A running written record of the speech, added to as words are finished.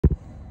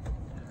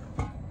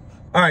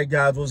All right,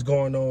 guys, what's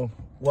going on?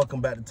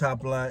 Welcome back to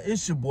Top Line.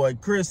 It's your boy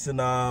Chris, and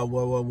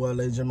well,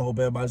 ladies and gentlemen, hope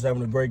everybody's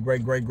having a great.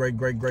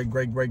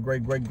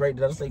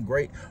 Did I say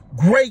great?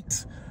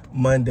 Great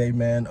Monday,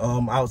 man.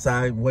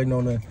 Outside waiting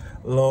on the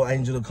little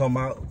angel to come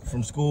out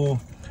from school,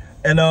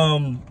 and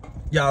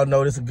y'all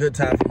know this is a good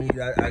time for me.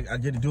 I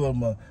get to do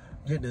it.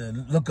 Get to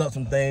look up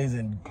some things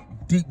and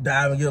deep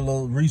dive and get a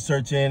little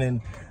research in, and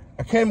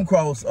I came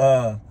across.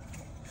 Well,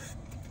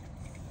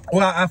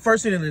 I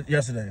first seen it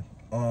yesterday.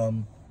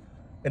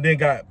 And then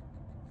got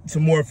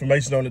some more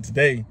information on it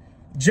today.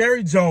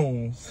 Jerry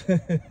Jones.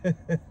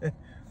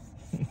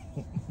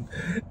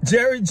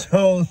 Jerry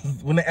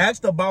Jones, when they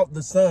asked about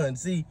the Sun,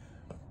 see,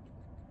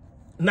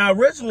 now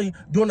originally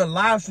during the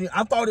live stream,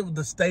 I thought it was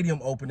the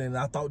stadium opening, and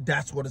I thought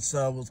that's where the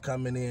Sun was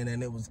coming in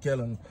and it was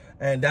killing.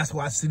 And that's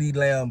why CeeDee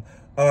Lamb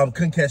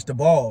couldn't catch the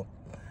ball.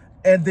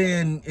 And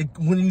then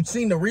when you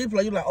seen the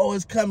replay, you're like, oh,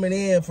 it's coming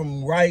in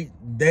from right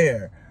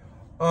there.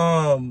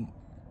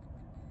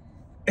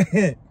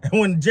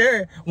 When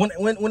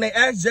they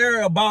asked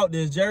Jerry about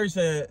this, Jerry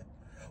said,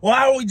 well,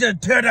 why don't we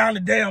just tear down the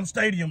damn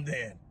stadium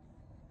then?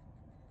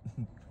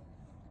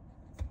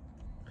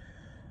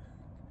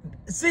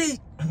 See,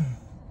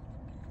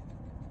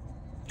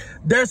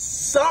 there's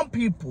some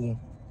people,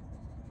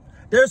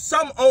 there's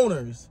some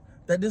owners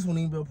that this won't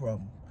even be a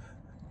problem.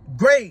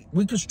 Great,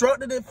 we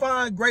constructed it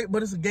fine, great,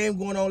 but it's a game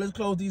going on, let's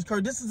close these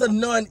curtains. This is a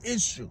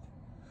non-issue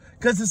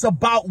because it's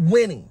about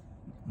winning.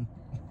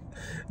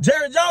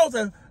 Jerry Jones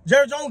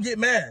get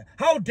mad.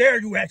 How dare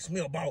you ask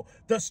me about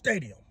the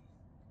stadium?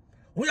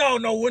 We all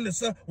know when the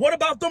Sun. What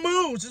about the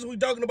moon? Since we're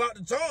talking about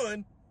the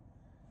Sun,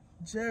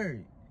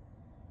 Jerry,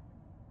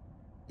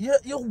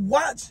 you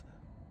watch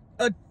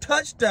a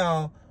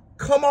touchdown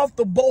come off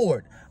the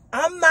board.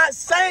 I'm not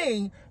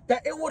saying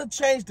that it would have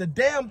changed the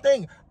damn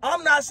thing.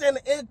 I'm not saying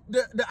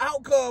the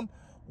outcome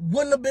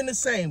wouldn't have been the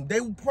same. They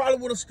probably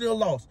would have still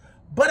lost.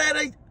 But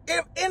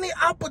if any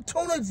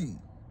opportunity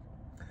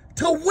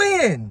to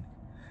win,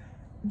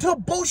 to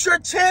boost your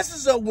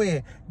chances of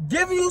win,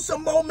 giving you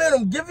some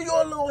momentum, giving you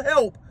a little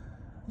help,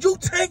 you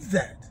take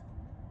that.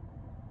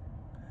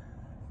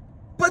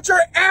 But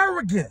your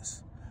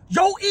arrogance,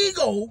 your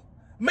ego,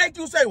 make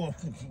you say, well,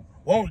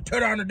 won't tear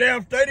down the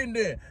damn stadium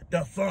then.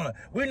 The Sun.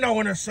 We know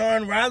when the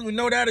sun rises. We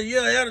know that a year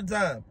ahead of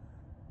time.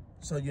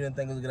 So you didn't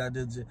think it was a good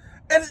idea.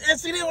 And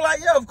see, they were like,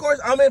 yeah, of course,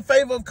 I'm in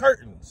favor of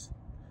curtains.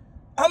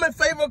 I'm in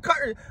favor of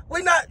curtains.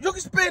 You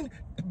can spend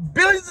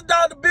billions of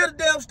dollars to build a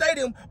damn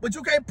stadium, but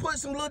you can't put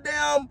some little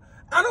damn,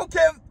 I don't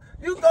care,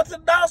 you can go to the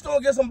dollar store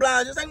and get some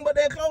blinds, just ain't but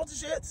they close the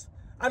shits.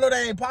 I know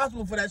that ain't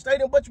possible for that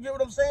stadium, but you get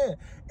what I'm saying.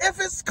 If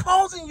it's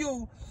causing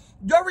you,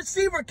 your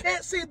receiver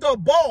can't see the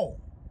ball.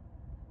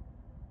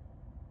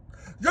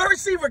 Your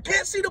receiver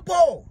can't see the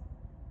ball.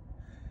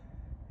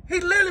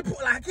 He literally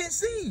put, like, I can't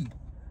see.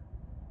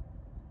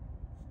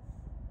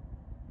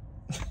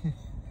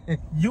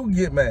 You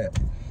get mad.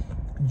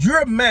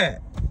 You're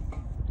mad.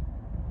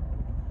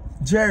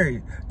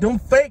 Jerry, them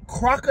fake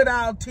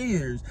crocodile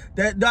tears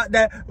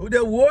that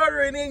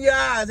watering in your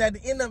eyes at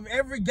the end of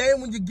every game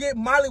when you get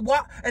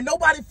mollywop and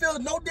nobody feels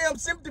no damn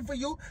sympathy for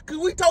you because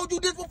we told you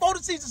this before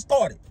the season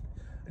started.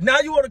 Now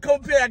you want to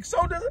come back. So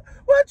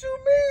what you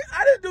mean?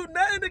 I didn't do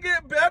nothing to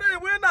get better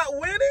and we're not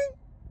winning?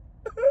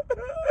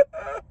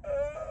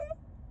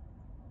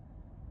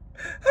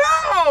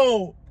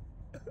 How?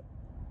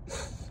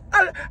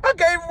 I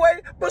gave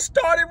away my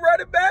starting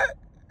running back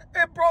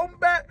and brought him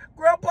back,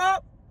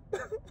 Grandpa.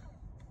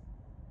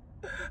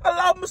 I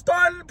lost my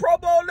starting the Pro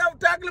Bowl level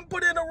tackling,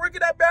 put in a rookie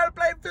that barely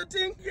played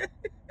 15 games.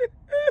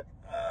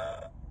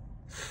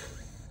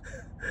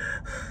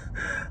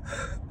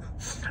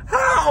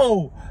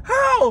 How?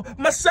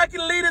 My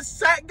second leader,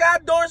 sack guy,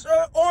 Doris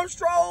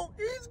Armstrong,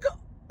 he's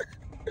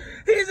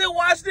in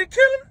Washington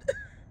killing.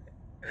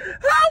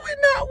 How we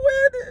not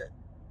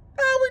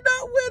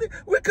winning?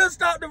 We couldn't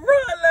stop the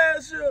run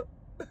last year.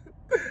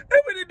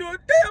 And we didn't do a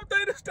damn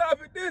thing to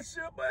stop it this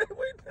year, but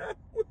we not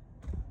winning.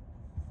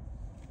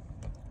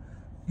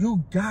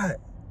 You got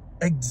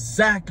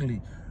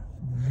exactly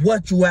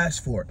what you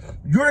asked for.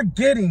 You're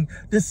getting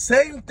the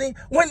same thing.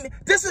 When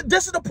this is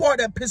the part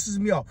that pisses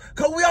me off.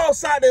 Cause we all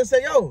sat there and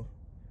say, yo,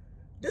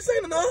 this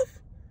ain't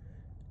enough.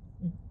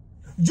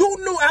 You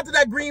knew after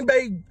that Green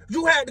Bay,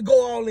 you had to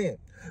go all in.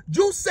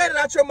 You said it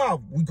out your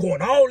mouth. We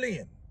going all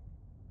in.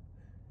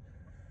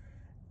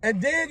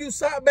 And then you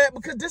sat back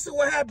because this is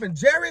what happened.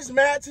 Jerry's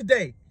mad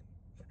today.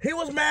 He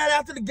was mad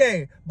after the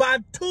game. By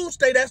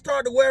Tuesday, that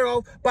started to wear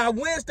off. By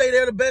Wednesday,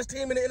 they're the best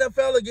team in the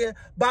NFL again.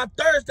 By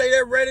Thursday,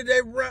 they're ready.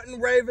 They're ranting,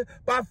 raving.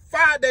 By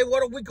Friday,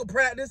 what a week of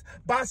practice.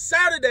 By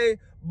Saturday,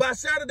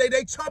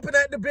 they chomping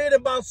at the bit.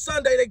 And by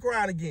Sunday, they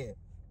crying again.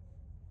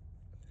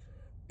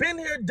 Been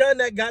here, done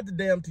that, got the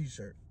damn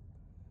T-shirt.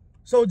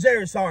 So,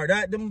 Jerry, sorry.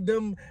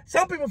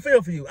 Some people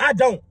feel for you. I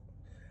don't.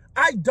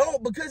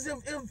 Because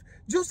if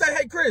you say,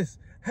 hey, Chris,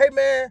 hey,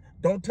 man,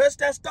 don't touch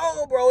that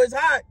stove, bro. It's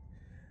hot.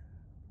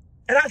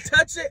 And I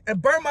touch it and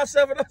burn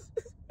myself. And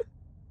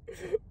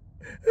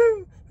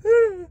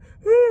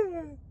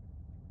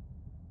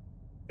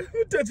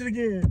touch it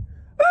again.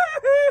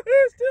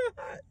 It's still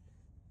hot.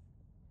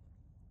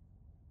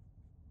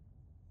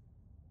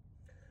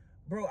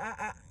 bro,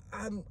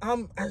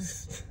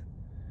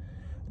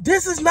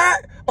 this is not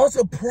a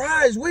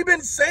surprise. We've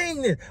been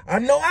saying this. I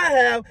know I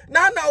have.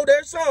 Now, no,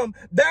 there's some.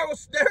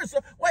 There's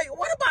some. Wait,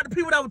 what about the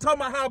people that were talking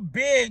about how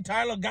big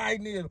Tyler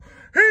Guyton is?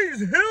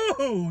 He's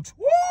huge.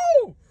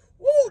 Woo!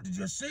 Woo! Did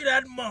you see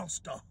that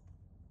monster?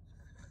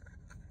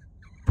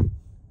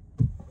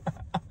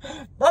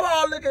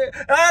 Look at it.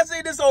 I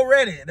see this on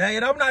Reddit,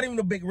 and I'm not even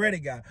a big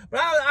Reddit guy, but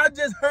I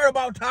just heard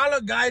about Tyler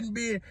Guyton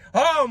being,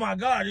 oh my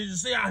God, did you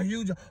see how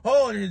huge,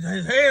 oh,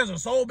 his hands are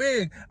so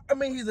big. I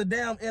mean, he's a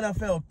damn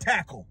NFL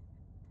tackle.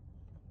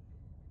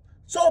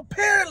 So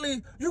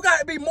apparently, you got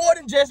to be more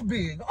than just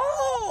big.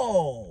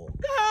 Oh,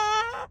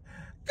 God,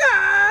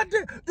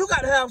 you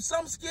got to have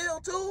some skill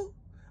too.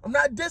 I'm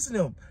not dissing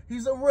him.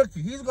 He's a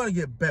rookie. He's going to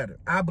get better,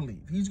 I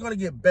believe. He's going to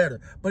get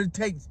better, but it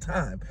takes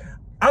time.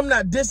 I'm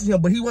not dissing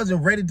him, but he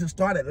wasn't ready to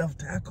start at left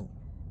tackle.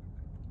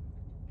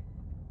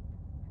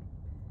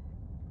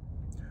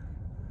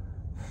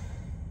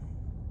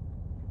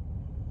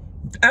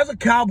 As a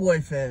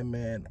Cowboy fan,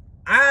 man,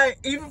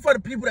 even for the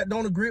people that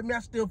don't agree with me, I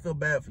still feel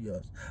bad for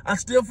y'all. I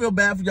still feel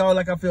bad for y'all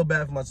like I feel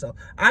bad for myself.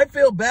 I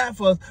feel bad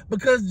for us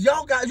because you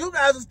guys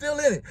are still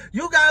in it.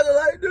 You guys are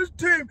like, this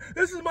team,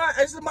 this is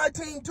my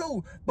team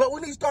too. But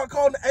we need to start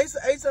calling the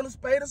ace and a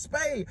spade a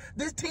spade.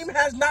 This team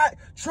has not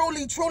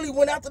truly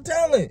went after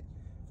talent.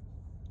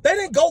 They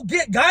didn't go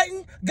get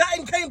Guyton.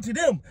 Guyton came to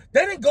them.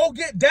 They didn't go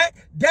get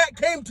Dak. Dak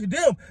came to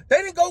them. They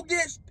didn't go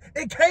get,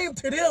 it came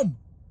to them.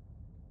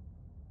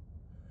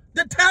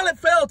 The talent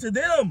fell to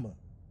them.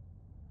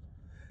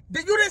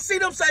 You didn't see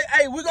them say,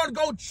 hey, we're going to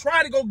go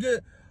try to go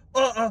get,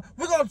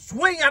 we're going to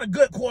swing out a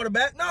good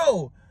quarterback.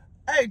 No.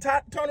 Hey,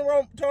 Tony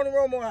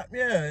Romo,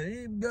 yeah,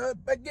 he's good.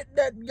 But get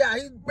that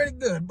guy. He's pretty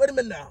good. Put him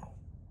in now.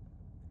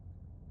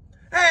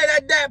 Hey,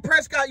 that Dak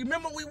Prescott, you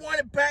remember we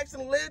wanted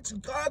Paxton Lynch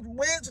and Carson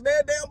Wentz and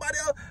everybody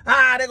else?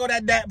 There go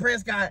that Dak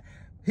Prescott.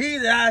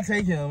 I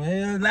take him.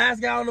 Man.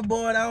 Last guy on the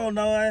board, I don't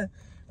know.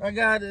 I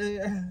got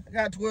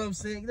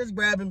 12-6. Let's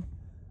grab him.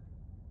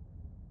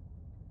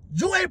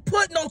 You ain't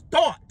put no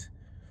thought.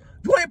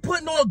 You ain't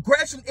put no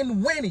aggression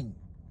in winning.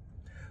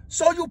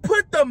 So you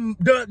put the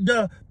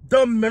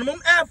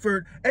minimum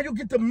effort and you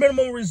get the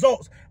minimum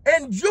results.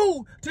 And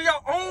you, to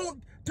your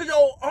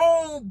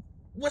own,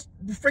 what's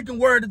the freaking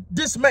word?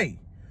 Dismay.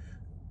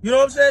 You know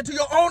what I'm saying? To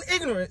your own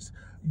ignorance,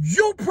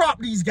 you prop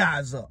these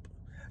guys up.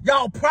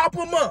 Y'all prop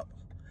them up.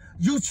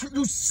 You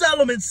sell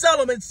them and sell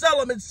them and sell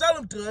them and sell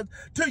them to us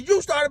till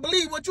you start to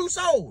believe what you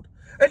sold.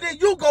 And then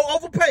you go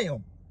overpay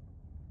them.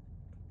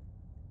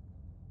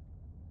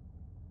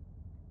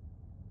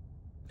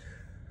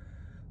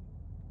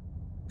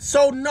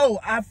 So no,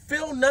 I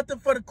feel nothing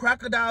for the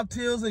crocodile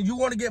tears and you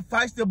want to get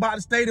feisty about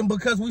the stadium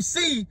because we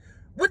see,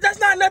 that's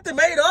not nothing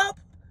made up.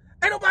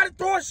 Ain't nobody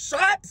throwing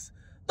shots.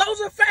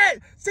 Those are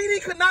facts. CD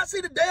could not see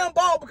the damn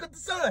ball because of the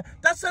sun.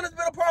 That sun has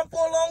been a problem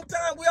for a long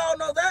time. We all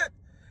know that.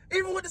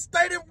 Even with the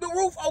stadium, the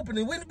roof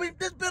opening,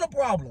 there's been a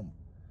problem.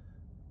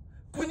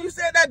 When you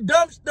said that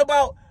dumb shit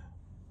about,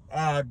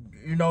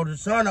 the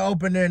sun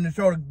opening and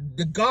so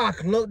the God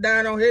can look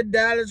down on his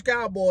Dallas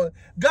Cowboys.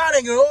 God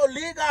ain't gonna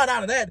leave God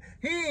out of that.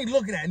 He ain't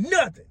looking at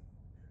nothing.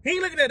 He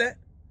ain't looking at that.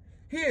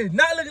 He is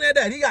not looking at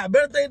that. He got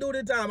better things to do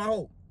this time, I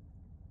hope.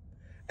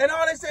 And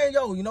all they saying,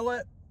 yo, you know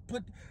what?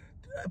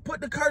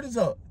 Put the curtains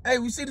up. Hey,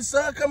 we see the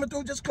sun coming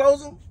through, just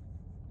close them.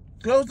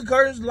 Close the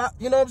curtains,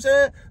 you know what I'm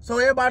saying? So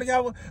everybody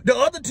got, the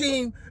other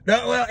team,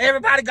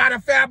 everybody got a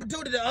fair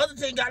opportunity. The other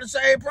team got the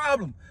same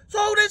problem.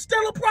 So there's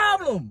still a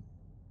problem.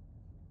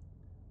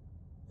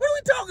 What are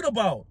we talking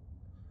about?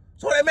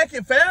 So they make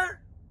it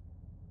fair?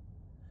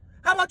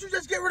 How about you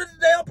just get rid of the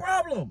damn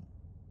problem?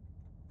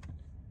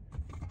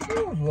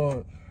 Oh,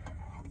 Lord.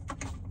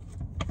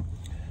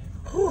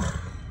 Whew.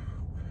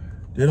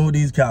 Dealing with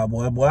these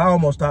Cowboys. Boy, I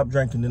almost stopped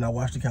drinking, then I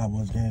watched the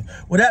Cowboys game.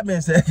 With that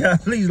being said,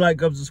 guys, please like,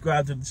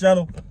 subscribe to the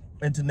channel.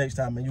 Until next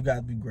time, man, you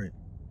guys be great.